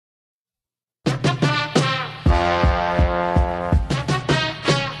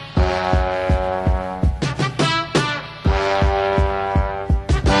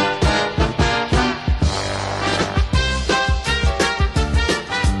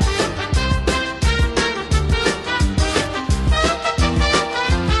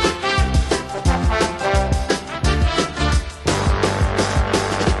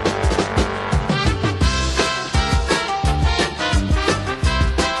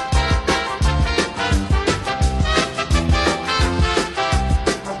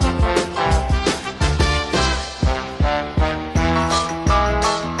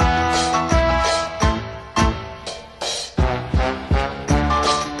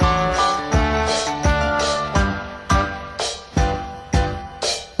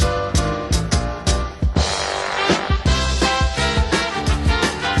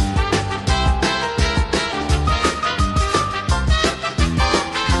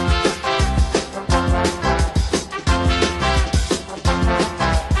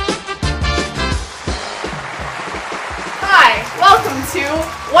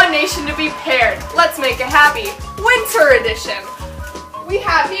let's make it happy. Winter edition. We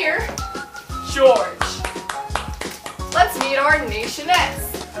have here George. Let's meet our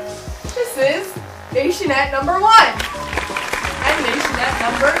nationettes. This is nationette number 1 and nationette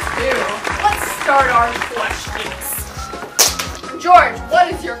number 2. Let's start our questions. George,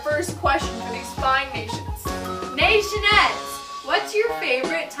 what is your first question for these fine nations? Nationettes, what's your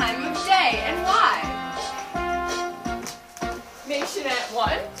favorite time of day and why? Nationette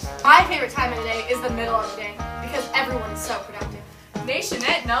 1. My favorite time of the day is the middle of the day because everyone's so productive.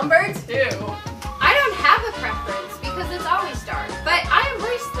 Nationette number 2. I don't have a preference because it's always dark, but I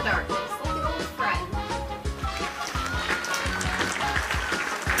embrace the darkness like an old friend.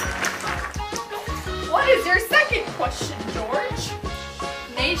 What is your second question, George?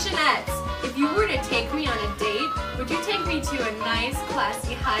 Nationettes, if you were to take me on a date, would you take me to a nice,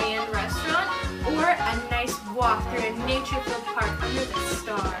 classy, high-end restaurant or a nice walk through a nature-filled park under the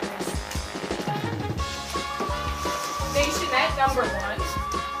stars? Nationette number 1.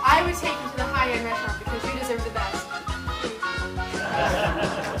 I would take you to the high-end restaurant because you deserve the best.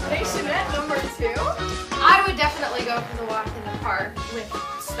 Nationette number 2. I would definitely go for the walk in the park with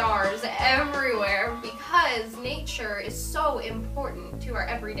stars everywhere because nature is so important to our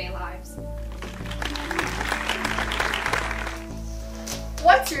everyday lives.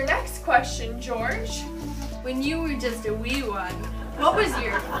 What's your next question, George? When you were just a wee one, what was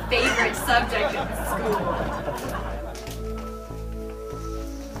your favorite subject in school?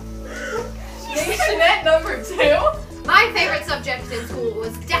 Nationette number 2. My favorite subject in school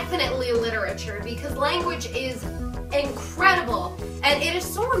was definitely literature because language is incredible and it is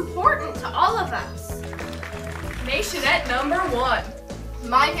so important to all of us. Nationette number 1.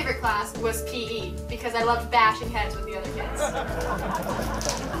 My favorite class was PE because I loved bashing heads with the other kids.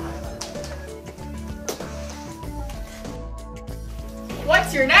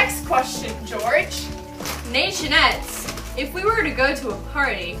 What's your next question, George? Nationettes, if we were to go to a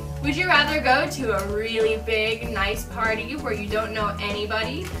party, would you rather go to a really big, nice party where you don't know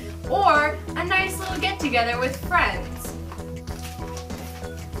anybody, or a nice little get-together with friends?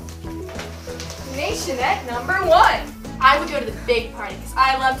 Nationette number 1. I would go to the big party because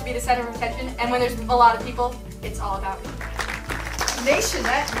I love to be the center of attention, and when there's a lot of people, it's all about me.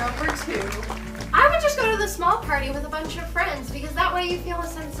 Nationette number 2. I would just go to the small party with a bunch of friends because that way you feel a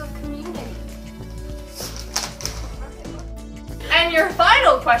sense of community. And your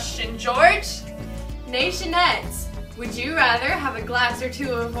final question, George? Nationettes, would you rather have a glass or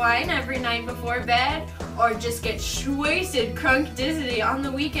 2 of wine every night before bed, or just get wasted crunk dizzy on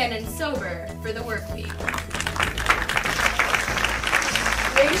the weekend and sober for the work week?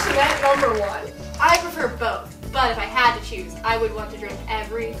 Nationette number 1. I prefer both, but if I had to choose, I would want to drink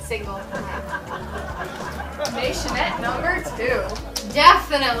every single night. Nationette number 2.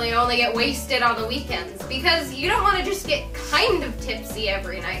 Definitely only get wasted on the weekends because you don't want to just get kind of tipsy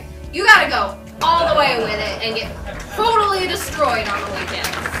every night. You gotta go all the way with it and get totally destroyed on the weekends.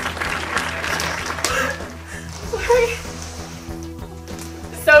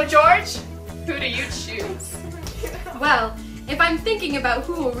 So, George, who do you choose? Well, if I'm thinking about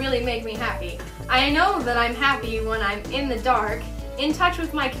who will really make me happy, I know that I'm happy when I'm in the dark, in touch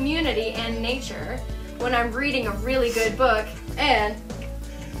with my community and nature, when I'm reading a really good book, and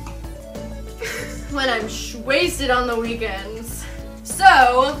when I'm wasted on the weekends.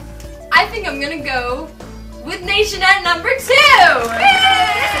 So, I think I'm gonna go with nationette number 2!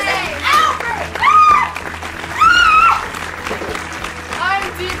 I'm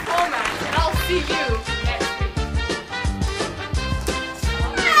Diplomat, and I'll see you